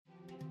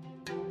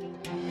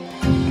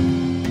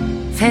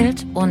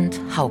Feld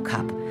und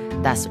Haukapp,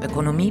 das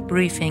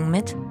Ökonomie-Briefing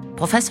mit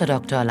Prof.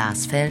 Dr.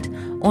 Lars Feld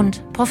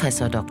und Prof.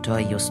 Dr.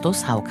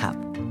 Justus Haukapp,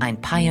 ein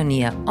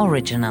Pioneer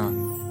Original.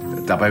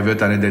 Dabei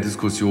wird dann in der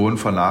Diskussion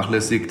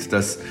vernachlässigt,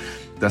 dass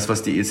das,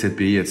 was die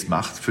EZB jetzt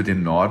macht, für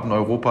den Norden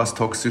Europas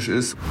toxisch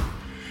ist.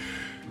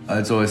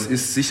 Also es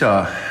ist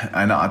sicher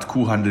eine Art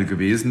Kuhhandel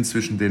gewesen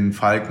zwischen den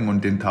Falken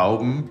und den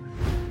Tauben.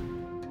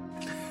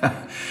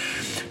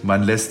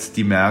 Man lässt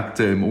die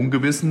Märkte im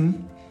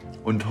Ungewissen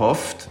und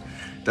hofft,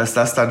 dass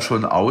das dann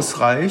schon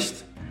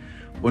ausreicht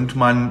und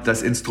man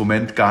das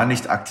Instrument gar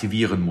nicht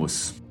aktivieren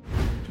muss.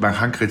 Man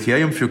kann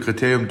Kriterium für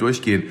Kriterium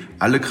durchgehen.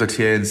 Alle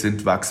Kriterien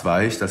sind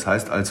wachsweich. Das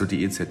heißt also,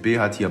 die EZB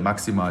hat hier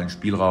maximalen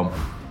Spielraum.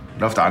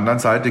 Und auf der anderen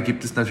Seite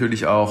gibt es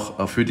natürlich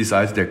auch für die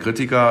Seite der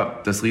Kritiker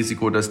das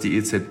Risiko, dass die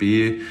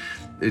EZB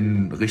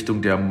in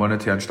Richtung der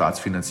monetären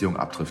Staatsfinanzierung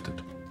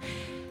abdriftet.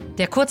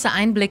 Der kurze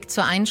Einblick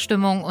zur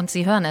Einstimmung und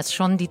Sie hören es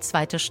schon, die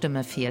zweite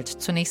Stimme fehlt.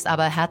 Zunächst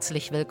aber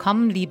herzlich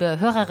willkommen, liebe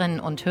Hörerinnen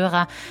und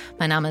Hörer.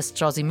 Mein Name ist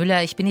Josie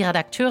Müller, ich bin die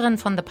Redakteurin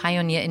von The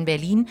Pioneer in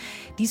Berlin.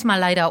 Diesmal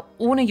leider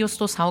ohne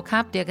Justus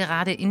Haukapp, der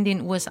gerade in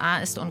den USA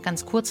ist und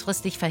ganz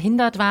kurzfristig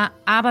verhindert war,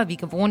 aber wie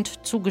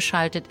gewohnt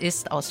zugeschaltet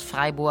ist aus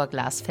Freiburg,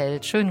 Lars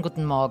Feld. Schönen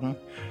guten Morgen.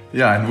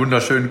 Ja, einen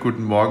wunderschönen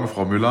guten Morgen,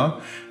 Frau Müller.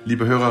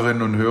 Liebe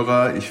Hörerinnen und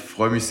Hörer, ich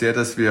freue mich sehr,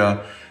 dass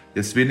wir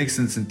jetzt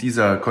wenigstens in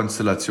dieser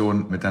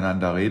Konstellation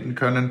miteinander reden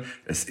können.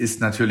 Es ist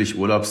natürlich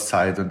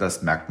Urlaubszeit und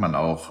das merkt man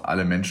auch.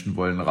 Alle Menschen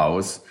wollen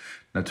raus,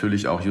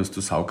 natürlich auch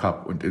Justus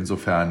Haukapp. Und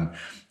insofern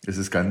ist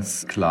es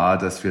ganz klar,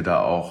 dass wir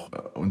da auch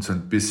uns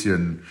ein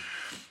bisschen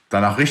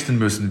danach richten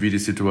müssen, wie die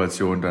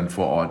Situation dann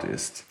vor Ort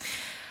ist.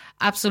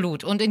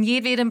 Absolut. Und in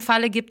jedem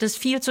Falle gibt es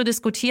viel zu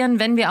diskutieren,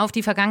 wenn wir auf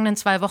die vergangenen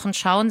 2 Wochen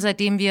schauen,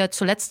 seitdem wir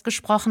zuletzt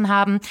gesprochen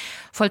haben.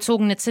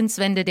 Vollzogene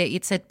Zinswende der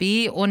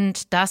EZB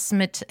und das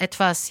mit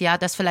etwas,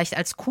 das vielleicht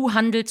als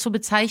Kuhhandel zu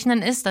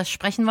bezeichnen ist. Das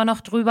sprechen wir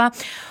noch drüber.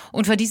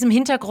 Und vor diesem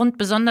Hintergrund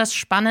besonders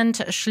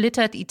spannend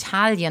schlittert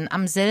Italien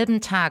am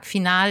selben Tag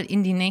final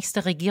in die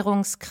nächste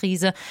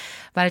Regierungskrise,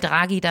 weil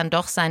Draghi dann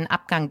doch seinen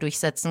Abgang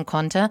durchsetzen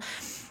konnte.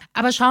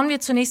 Aber schauen wir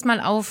zunächst mal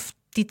auf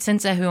die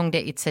Zinserhöhung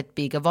der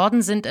EZB.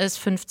 Geworden sind es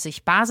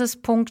 50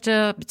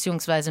 Basispunkte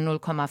bzw.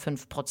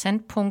 0,5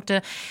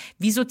 Prozentpunkte.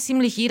 Wie so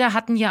ziemlich jeder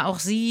hatten ja auch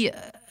Sie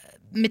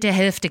mit der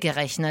Hälfte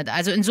gerechnet.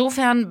 Also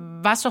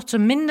insofern war es doch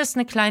zumindest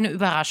eine kleine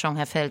Überraschung,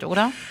 Herr Feld,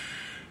 oder?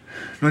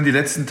 Nun, die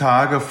letzten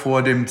Tage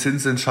vor dem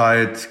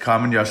Zinsentscheid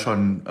kamen ja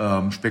schon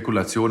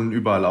Spekulationen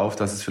überall auf,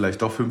 dass es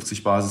vielleicht doch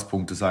 50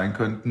 Basispunkte sein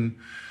könnten.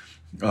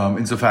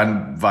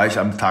 Insofern war ich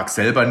am Tag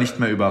selber nicht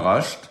mehr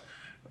überrascht.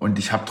 Und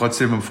ich habe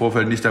trotzdem im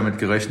Vorfeld nicht damit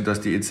gerechnet,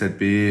 dass die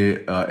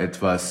EZB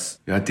etwas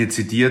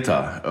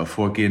dezidierter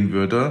vorgehen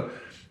würde,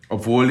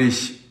 obwohl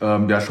ich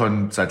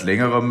schon seit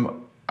längerem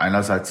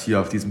einerseits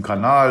hier auf diesem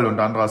Kanal und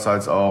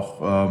andererseits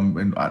auch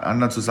in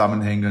anderen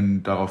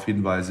Zusammenhängen darauf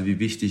hinweise, wie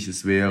wichtig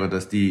es wäre,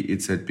 dass die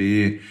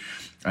EZB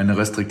eine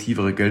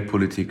restriktivere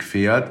Geldpolitik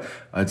fährt.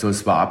 Also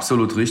es war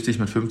absolut richtig,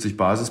 mit 50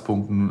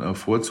 Basispunkten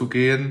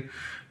vorzugehen.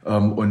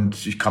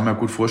 Und ich kann mir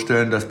gut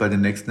vorstellen, dass bei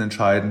den nächsten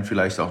Entscheiden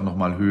vielleicht auch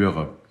nochmal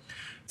höhere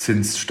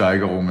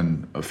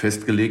Zinssteigerungen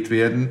festgelegt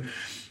werden.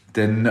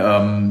 Denn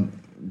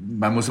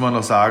man muss immer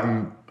noch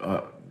sagen,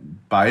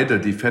 beide,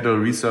 die Federal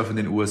Reserve in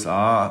den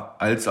USA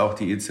als auch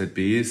die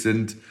EZB,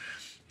 sind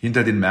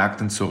hinter den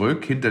Märkten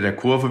zurück, hinter der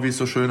Kurve, wie es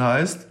so schön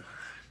heißt.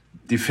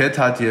 Die Fed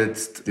hat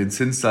jetzt den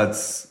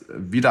Zinssatz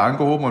wieder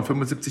angehoben um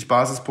 75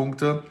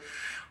 Basispunkte,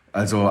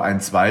 also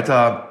ein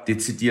zweiter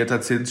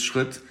dezidierter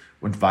Zinsschritt.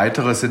 Und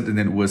weitere sind in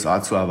den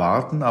USA zu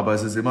erwarten. Aber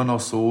es ist immer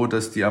noch so,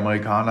 dass die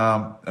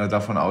Amerikaner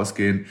davon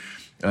ausgehen,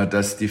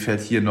 dass die Fed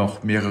hier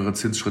noch mehrere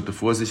Zinsschritte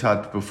vor sich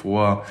hat,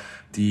 bevor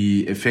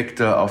die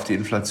Effekte auf die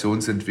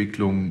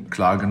Inflationsentwicklung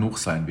klar genug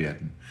sein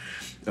werden.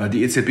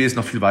 Die EZB ist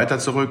noch viel weiter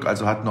zurück,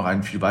 also hat noch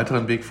einen viel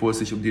weiteren Weg vor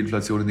sich, um die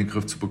Inflation in den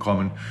Griff zu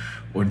bekommen.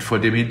 Und vor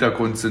dem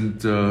Hintergrund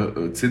sind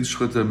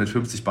Zinsschritte mit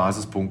 50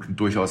 Basispunkten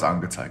durchaus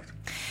angezeigt.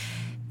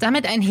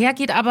 Damit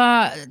einhergeht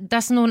aber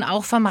das nun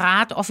auch vom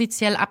Rat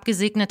offiziell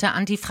abgesegnete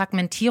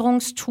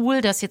Antifragmentierungstool,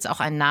 das jetzt auch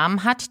einen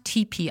Namen hat,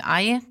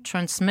 TPI,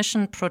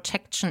 Transmission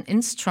Protection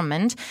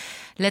Instrument,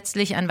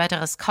 letztlich ein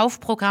weiteres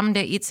Kaufprogramm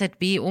der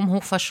EZB, um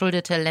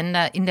hochverschuldete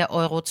Länder in der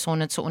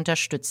Eurozone zu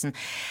unterstützen.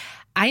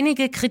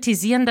 Einige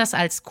kritisieren das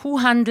als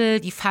Kuhhandel,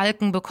 die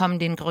Falken bekommen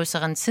den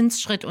größeren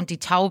Zinsschritt und die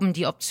Tauben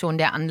die Option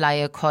der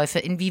Anleihekäufe.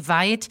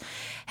 Inwieweit,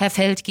 Herr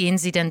Feld, gehen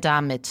Sie denn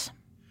damit?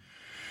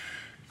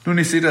 Nun,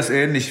 ich sehe das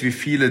ähnlich wie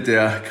viele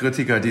der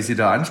Kritiker, die Sie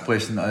da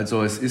ansprechen.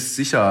 Also es ist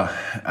sicher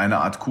eine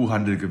Art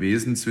Kuhhandel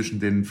gewesen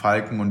zwischen den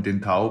Falken und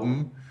den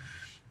Tauben.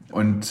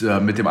 Und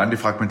mit dem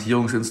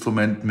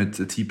Antifragmentierungsinstrument, mit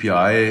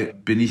TPI,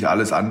 bin ich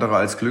alles andere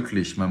als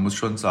glücklich. Man muss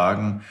schon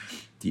sagen,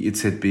 die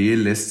EZB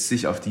lässt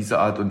sich auf diese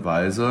Art und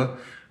Weise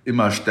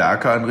immer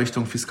stärker in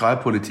Richtung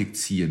Fiskalpolitik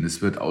ziehen.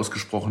 Es wird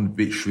ausgesprochen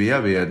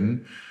schwer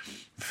werden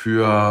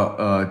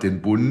für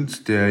den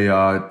Bund, der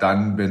ja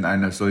dann, wenn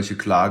eine solche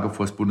Klage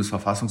vor das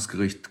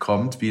Bundesverfassungsgericht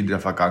kommt, wie in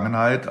der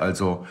Vergangenheit,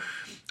 also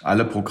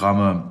alle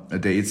Programme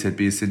der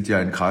EZB sind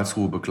ja in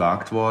Karlsruhe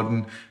beklagt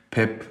worden,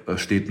 PEPP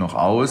steht noch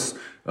aus.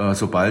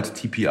 Sobald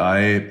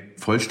TPI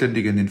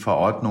vollständig in den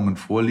Verordnungen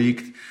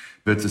vorliegt,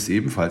 wird es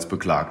ebenfalls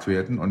beklagt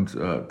werden. Und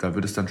da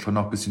wird es dann schon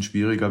noch ein bisschen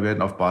schwieriger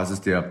werden, auf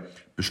Basis der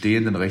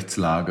bestehenden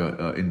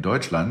Rechtslage in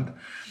Deutschland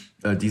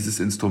dieses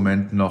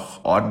Instrument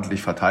noch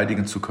ordentlich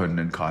verteidigen zu können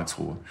in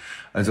Karlsruhe.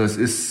 Also es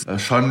ist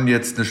schon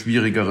jetzt eine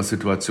schwierigere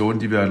Situation,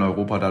 die wir in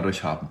Europa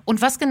dadurch haben.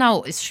 Und was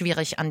genau ist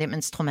schwierig an dem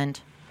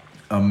Instrument?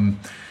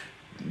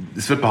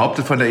 Es wird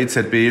behauptet von der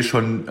EZB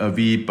schon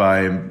wie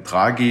beim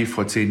Draghi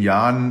vor 10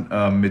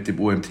 Jahren mit dem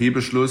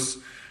OMT-Beschluss,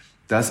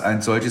 dass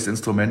ein solches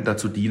Instrument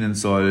dazu dienen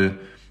soll,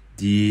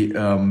 die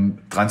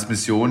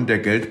Transmission der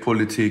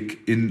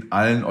Geldpolitik in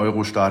allen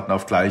Euro-Staaten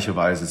auf gleiche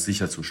Weise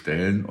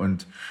sicherzustellen.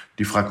 Und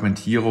die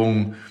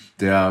Fragmentierung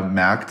der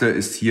Märkte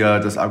ist hier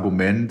das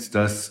Argument,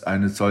 dass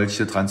eine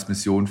solche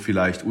Transmission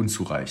vielleicht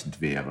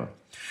unzureichend wäre.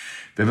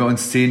 Wenn wir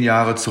uns 10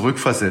 Jahre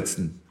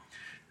zurückversetzen,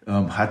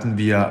 hatten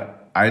wir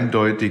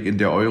eindeutig in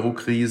der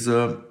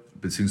Euro-Krise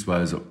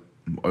beziehungsweise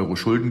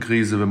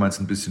Euro-Schuldenkrise, wenn man es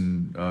ein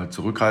bisschen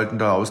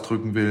zurückhaltender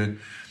ausdrücken will,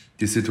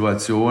 die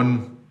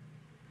Situation,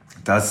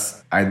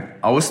 dass ein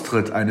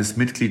Austritt eines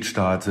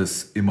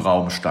Mitgliedstaates im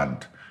Raum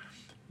stand.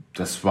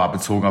 Das war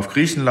bezogen auf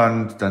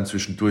Griechenland, dann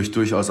zwischendurch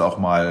durchaus auch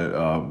mal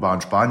waren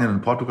Spanien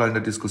und Portugal in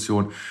der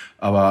Diskussion,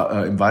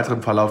 aber im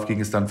weiteren Verlauf ging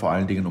es dann vor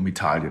allen Dingen um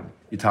Italien.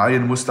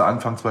 Italien musste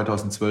Anfang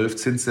 2012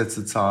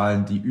 Zinssätze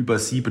zahlen, die über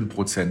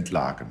 7%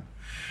 lagen.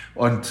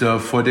 Und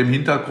vor dem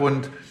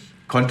Hintergrund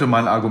konnte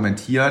man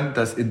argumentieren,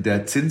 dass in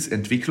der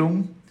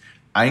Zinsentwicklung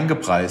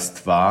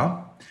eingepreist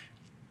war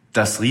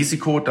das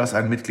Risiko, dass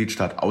ein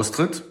Mitgliedstaat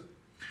austritt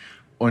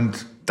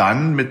und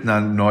dann mit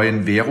einer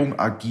neuen Währung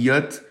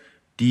agiert,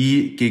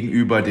 die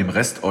gegenüber dem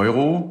Rest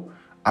Euro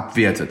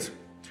abwertet.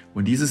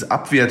 Und dieses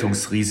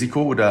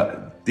Abwertungsrisiko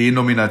oder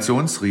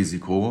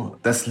Denominationsrisiko,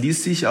 das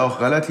ließ sich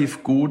auch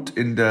relativ gut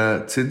in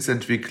der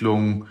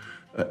Zinsentwicklung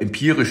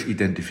empirisch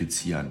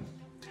identifizieren.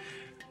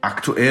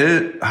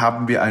 Aktuell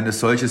haben wir eine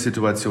solche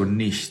Situation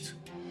nicht.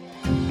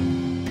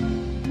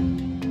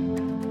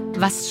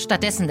 Was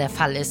stattdessen der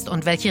Fall ist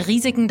und welche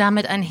Risiken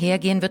damit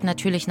einhergehen, wird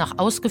natürlich noch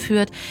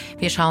ausgeführt.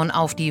 Wir schauen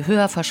auf die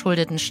höher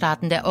verschuldeten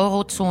Staaten der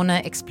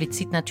Eurozone,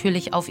 explizit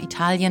natürlich auf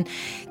Italien,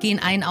 gehen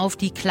ein auf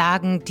die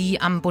Klagen,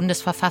 die am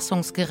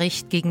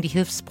Bundesverfassungsgericht gegen die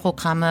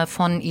Hilfsprogramme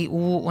von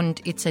EU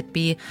und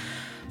EZB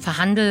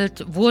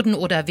verhandelt wurden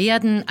oder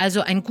werden.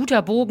 Also ein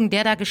guter Bogen,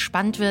 der da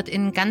gespannt wird.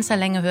 In ganzer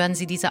Länge hören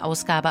Sie diese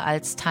Ausgabe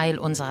als Teil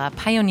unserer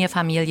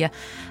Pioneer-Familie.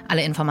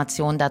 Alle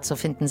Informationen dazu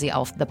finden Sie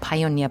auf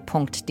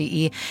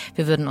thepioneer.de.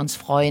 Wir würden uns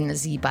freuen,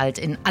 Sie bald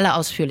in aller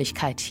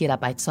Ausführlichkeit hier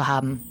dabei zu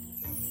haben.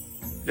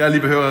 Ja,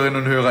 liebe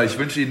Hörerinnen und Hörer, ich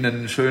wünsche Ihnen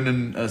einen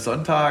schönen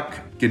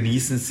Sonntag.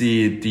 Genießen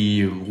Sie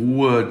die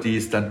Ruhe, die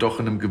es dann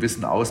doch in einem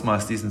gewissen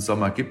Ausmaß diesen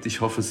Sommer gibt.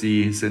 Ich hoffe,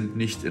 Sie sind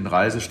nicht in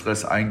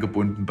Reisestress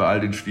eingebunden bei all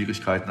den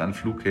Schwierigkeiten an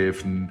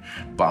Flughäfen,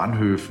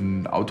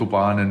 Bahnhöfen,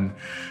 Autobahnen.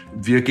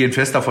 Wir gehen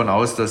fest davon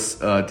aus, dass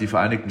die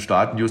Vereinigten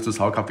Staaten Justus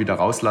Haukapp wieder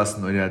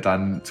rauslassen und er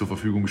dann zur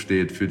Verfügung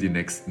steht für die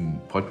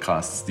nächsten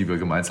Podcasts, die wir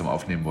gemeinsam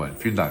aufnehmen wollen.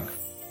 Vielen Dank.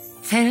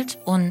 Feld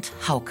und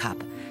Haukapp.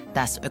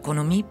 Das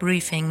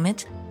Ökonomie-Briefing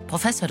mit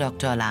Professor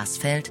Dr. Lars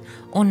Feld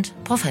und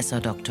Professor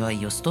Dr.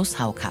 Justus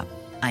Haukapp.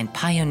 Ein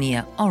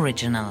Pioneer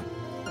Original.